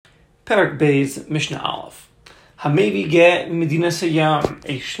Parak Beis, Mishnah Aleph. Hamevi get Medina Sayam,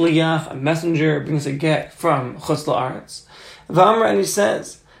 a shliach, a messenger, brings a get from Chutz La'aretz. V'amar, and he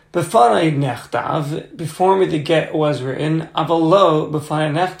says, B'fanai nechtav, before me the get was written, Avalo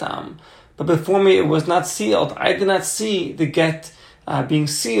b'fanai nechtam, but before me it was not sealed. I did not see the get being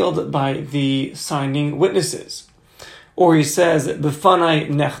sealed by the signing witnesses. Or he says, B'fanai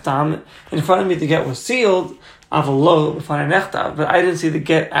nechtam, in front of me the get was sealed, Avalo b'fanai nechtav, but I didn't see the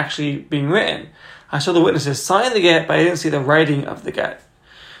get actually being written. I saw the witnesses sign the get, but I didn't see the writing of the get.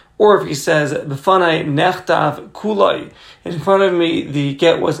 Or if he says, B'fanai nechtav kulai, in front of me the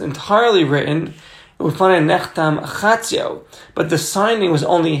get was entirely written, B'fanai nechtam chatzio, but the signing was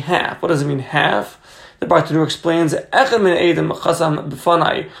only half. What does it mean, half? The Bartanur explains, Echad min eidim chasam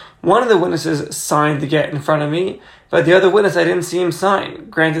b'fanai. One of the witnesses signed the get in front of me, but the other witness I didn't see him sign.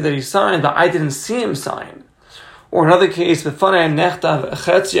 Granted that he signed, but I didn't see him sign. Or another case, B'fanai nechtav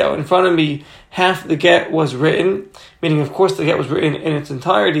chatzio, in front of me half the get was written, meaning of course the get was written in its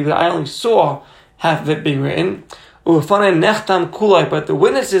entirety, but I only saw half of it being written. B'fanai nechtam kulai, but the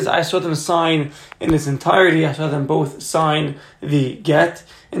witnesses, I saw them sign in its entirety, I saw them both sign the get.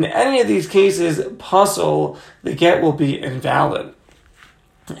 In any of these cases, puzzle, the get will be invalid.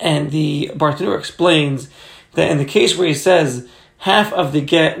 And the Bartanur explains that in the case where he says, half of the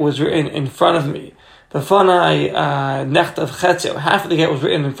get was written in front of me, B'fanai nechtav chatzio, half of the get was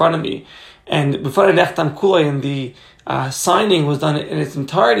written in front of me, and B'fanai nechtam kulai, and the signing was done in its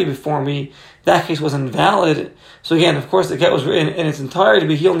entirety before me, that case was invalid. So again, of course, the get was written in its entirety,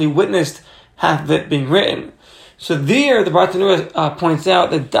 but he only witnessed half of it being written. So there, the Bartanur points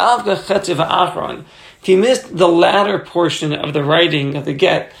out that davka chatzio v'achron, if he missed the latter portion of the writing of the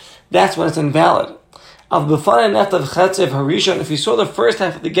get, that's when it's invalid. Av B'fanai nechtav chatzio harishon, if he saw the first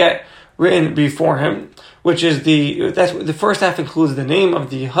half of the get written before him, which is the first half includes the name of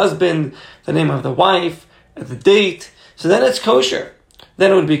the husband, the name of the wife, the date, so then it's kosher.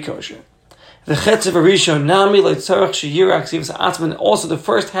 Then it would be kosher. The chetzev harishon nami leitzarach sheyirak sivas atzman. Also, the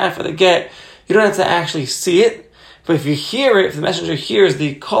first half of the get, you don't have to actually see it, but if you hear it, if the messenger hears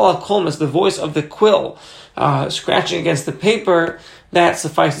the kol hakolmas, the voice of the quill scratching against the paper, that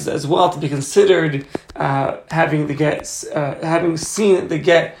suffices as well to be considered having seen the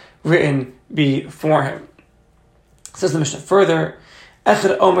get written before him. Says the Mishnah further,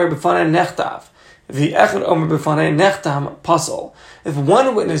 Echad Omer b'fanai nechtav. The Echad Omer b'fanai nechtam pasol. If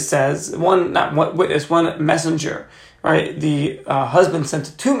one witness says, one messenger, right? The husband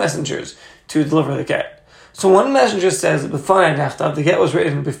sent two messengers to deliver the get. So one messenger says, b'fanai nechtav, the get was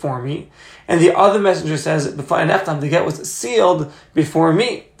written before me, and the other messenger says, b'fanai nechtam, the get was sealed before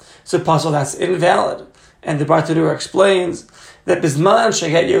me. So pasol, that's invalid. And the Bartanur explains that bisman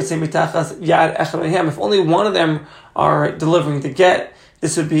sheget yotzei mitachas yad echad mehem, if only one of them are delivering the get,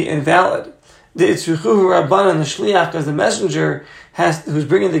 this would be invalid. The itzrichuhu rabbanan, the shliach, because the messenger who's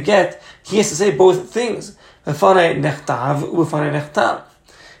bringing the get, he has to say both things. B'fanai nechtav, u'fanai nechtam.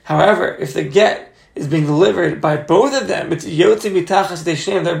 However, if the get is being delivered by both of them, it's yotzei mitachas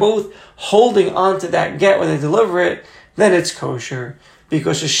deishneim, they're both holding on to that get when they deliver it, then it's kosher.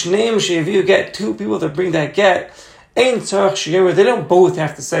 Because shneim she'aviu get, two people that bring that get, ein tzarach she'yemer, they don't both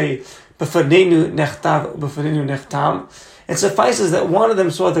have to say b'fanenu nechtav, b'fanenu nechtam. It suffices that one of them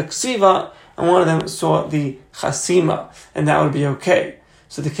saw the ksiva and one of them saw the chasima, and that would be okay.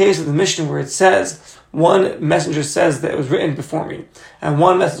 So the case of the Mishnah where it says, one messenger says that it was written before me, and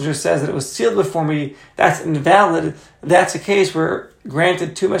one messenger says that it was sealed before me, that's invalid. That's a case where,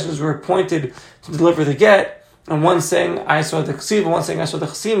 granted, two messengers were appointed to deliver the get, and one saying, I saw the ksiva, one saying, I saw the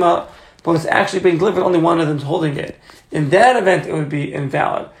chasima, but it's actually being delivered, only one of them's holding it. In that event, it would be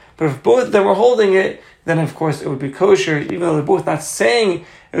invalid. But if both of them were holding it, then of course it would be kosher, even though they're both not saying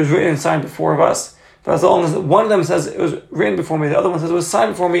it was written and signed before of us. But as long as one of them says it was written before me, the other one says it was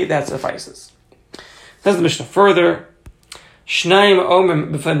signed before me, that suffices. Says the Mishnah further, Shnaim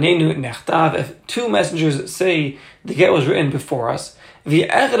omim b'fanenu nechtav, if two messengers say the get was written before us,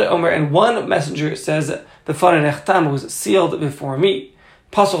 v'echad omer, and one messenger says b'fanei nechtam, was sealed before me,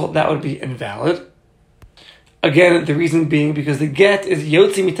 pasol, that would be invalid. Again, the reason being because the get is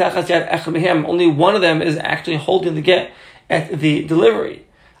yotzi mitachas yad echad mehem, only one of them is actually holding the get at the delivery.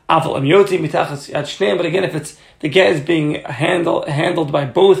 Aval am yotzi mitachas yad shneim, but again, if it's the get is being handled by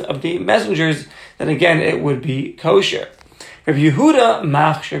both of the messengers, then again it would be kosher. Rabbi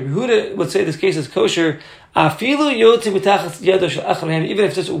Yehuda would say this case is kosher. Afilu yotzi mitachas yado shel echad mehem, even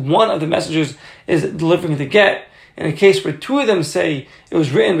if just one of the messengers is delivering the get. In a case where two of them say it was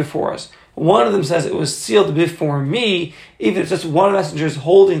written before us, one of them says it was sealed before me, even if just one messenger is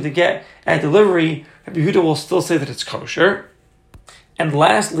holding the get at delivery, Rabbi Yehuda will still say that it's kosher. And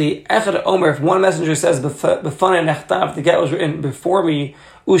lastly, Echad Omer, if one messenger says, B'fanei nechtav, the get was written before me,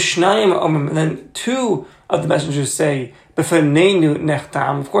 Ushnayim Omer, and then two of the messengers say, B'faneinu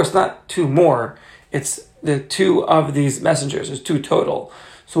nechtam, of course not two more, it's the two of these messengers, there's two total.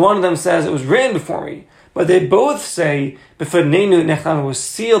 So one of them says, it was written before me, but they both say, B'faneinu nechtam, it was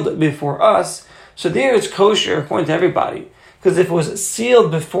sealed before us, so there it's kosher according to everybody. Because if it was sealed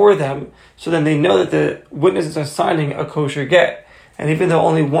before them, so then they know that the witnesses are signing a kosher get. And even though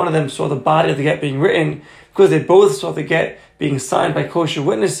only one of them saw the body of the get being written, because they both saw the get being signed by kosher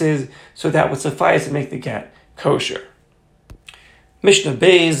witnesses, so that would suffice to make the get kosher. Mishnah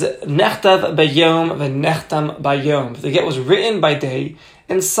Beis, Nechtav Bayom v'Nechtam Bayom. The get was written by day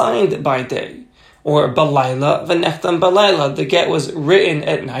and signed by day. Or Balayla v'Nechtam Balayla. The get was written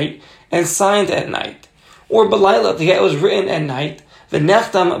at night and signed at night. Or Balayla, the get was written at night,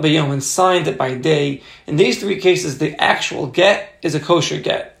 v'Nechtam Bayom, and signed by day. In these three cases, the actual get is a kosher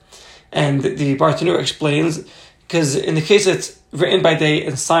get. And the Bartanura explains, because in the case it's written by day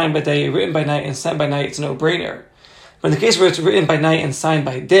and signed by day, written by night and signed by night, it's a no-brainer. But in the case where it's written by night and signed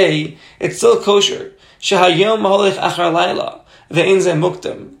by day, it's still kosher. Shehayom maholech achar layla, ve'in zeh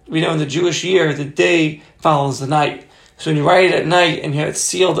muktam. We know in the Jewish year, the day follows the night. So when you write it at night and you have it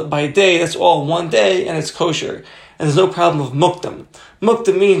sealed by day, that's all one day and it's kosher. And there's no problem of muktam.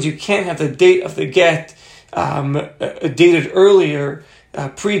 Muktam means you can't have the date of the get dated earlier,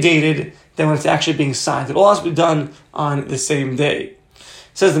 predated than when it's actually being signed. It all has to be done on the same day.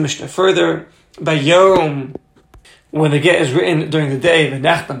 Says the Mishnah further, Bayom, when the get is written during the day,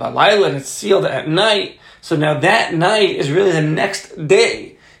 v'nechtam balayla, and it's sealed at night, so now that night is really the next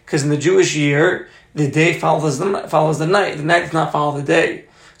day. Because in the Jewish year, the day follows the night. The night does not follow the day.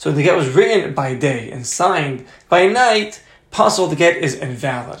 So the get was written by day and signed by night, puzzle, the get is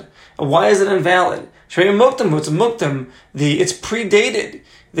invalid. And why is it invalid? Muktam, it's predated.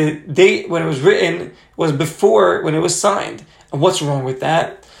 The date when it was written was before when it was signed. And what's wrong with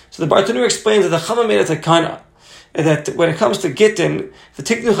that? So the Bartanur explains that the Chama made a takana, that when it comes to gittin, the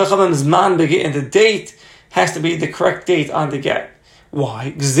tiknu chachamim zman begittin, the date has to be the correct date on the get.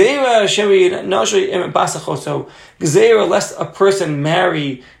 Why? Gzeira lest a person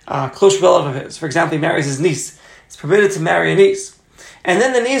marry a close relative of his. For example, he marries his niece. It's permitted to marry a niece. And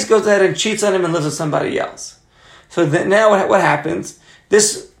then the niece goes ahead and cheats on him and lives with somebody else. So now what happens?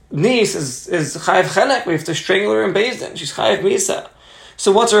 This niece is chayav chenek. We have to strangle her in Beis Din. She's chayav misa.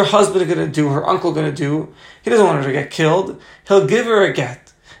 So what's her husband going to do? Her uncle going to do? He doesn't want her to get killed. He'll give her a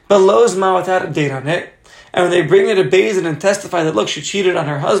get, but lo's ma without a date on it. And when they bring her to Beis Din and testify that, look, she cheated on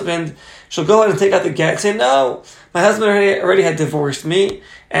her husband, she'll go ahead and take out the get and say, no, my husband already had divorced me,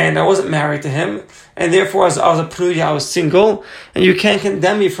 and I wasn't married to him, and therefore I was a pruya, I was single, and you can't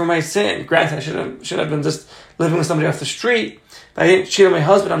condemn me for my sin. Granted, I should have been just living with somebody off the street, but I didn't cheat on my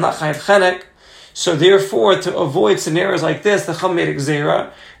husband, I'm not chayav chenek. So therefore, to avoid scenarios like this, the Chum made a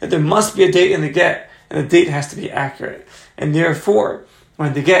gzeira, that there must be a date in the get, and the date has to be accurate. And therefore,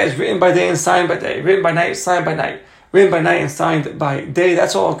 when the get is written by day and signed by day, written by night, signed by night, written by night and signed by day,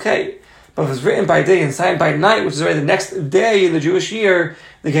 that's all okay. But if it's written by day and signed by night, which is already the next day in the Jewish year,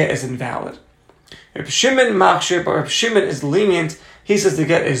 the get is invalid. Reb Shimon makshir, but Reb Shimon is lenient. He says the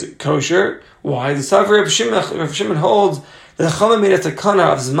get is kosher. Why? The Savar Reb Shimon holds that the Chama made a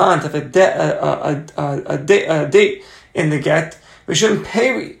takana of zman to have a date in the get. We shouldn't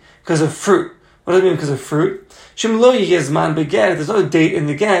pay because of fruit. What does it mean because of fruit? Shem lo yezman beget. There's no date in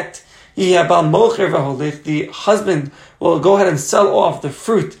the get. The husband will go ahead and sell off the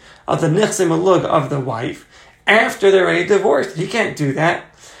fruit of the nichse malug of the wife after they're already divorced. He can't do that.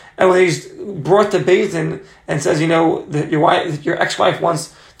 And when he's brought to Beis Din and says, that your ex-wife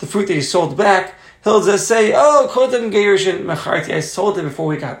wants the fruit that he sold back, he'll just say, "Oh, kodem geirushin mecharti, I sold it before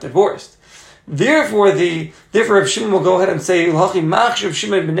we got divorced." Therefore, Reb Shimon will go ahead and say, "L'hachi mach Reb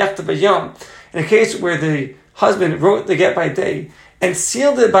Shimon b'nechta b'yom." In a case where the husband wrote the get by day and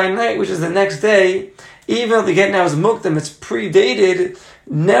sealed it by night, which is the next day, even though the get now is muktam, it's predated.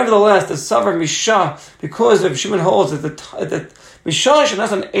 Nevertheless, the Savar Misha, because Reb Shimon holds that Misha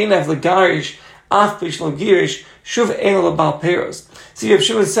shenasan einav legarish af bishlo girish shuv einav lebal peros. See, Reb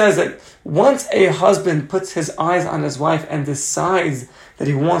Shimon says that once a husband puts his eyes on his wife and decides that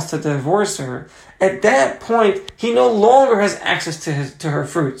he wants to divorce her, at that point he no longer has access to her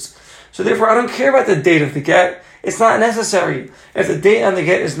fruits. So therefore, I don't care about the date of the get. It's not necessary. If the date on the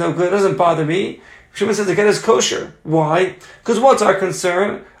get is no good, it doesn't bother me. Shimon says the get is kosher. Why? Because what's our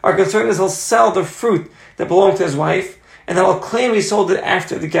concern? Our concern is he'll sell the fruit that belonged to his wife, and then he'll claim he sold it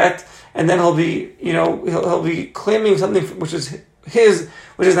after the get, and then he'll be, he'll be claiming something which is his,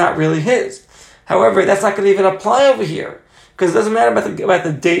 which is not really his. However, that's not going to even apply over here, Because it doesn't matter about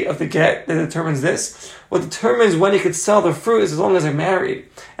the date of the get that determines this. What determines when he could sell the fruit is as long as they're married,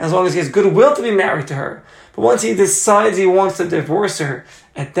 and as long as he has goodwill to be married to her. But once he decides he wants to divorce her,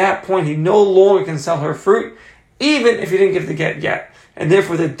 at that point he no longer can sell her fruit, even if he didn't give the get yet. And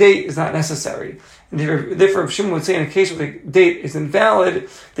therefore the date is not necessary. And therefore Shimon would say in a case where the date is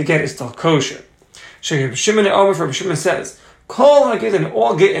invalid, the get is still kosher. Shimon says, Kol hagittin,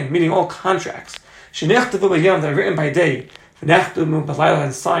 all gittin, meaning all contracts, shenechtavu b'yom, that are written by day, v'nechtavu b'layla,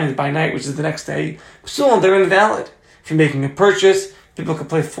 and signed by night, which is the next day, psul, they're invalid. If you're making a purchase, people can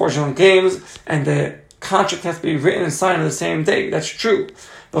play fraudulent games, and the contract has to be written and signed on the same day. That's true.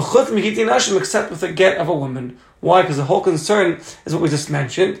 But chutz migitin nashim, except with the get of a woman. Why? Because the whole concern is what we just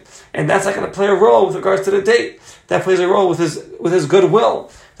mentioned, and that's not going to play a role with regards to the date. That plays a role with his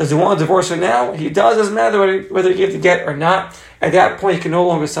goodwill. Does he want to divorce her now? He does. Doesn't matter whether he gave the get or not. At that point, he can no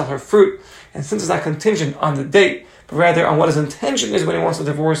longer sell her fruit. And since it's not contingent on the date, but rather on what his intention is when he wants to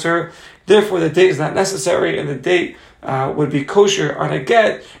divorce her, therefore the date is not necessary, and the date would be kosher on a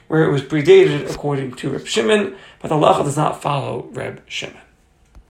get where it was predated according to Reb Shimon, but the halacha does not follow Reb Shimon.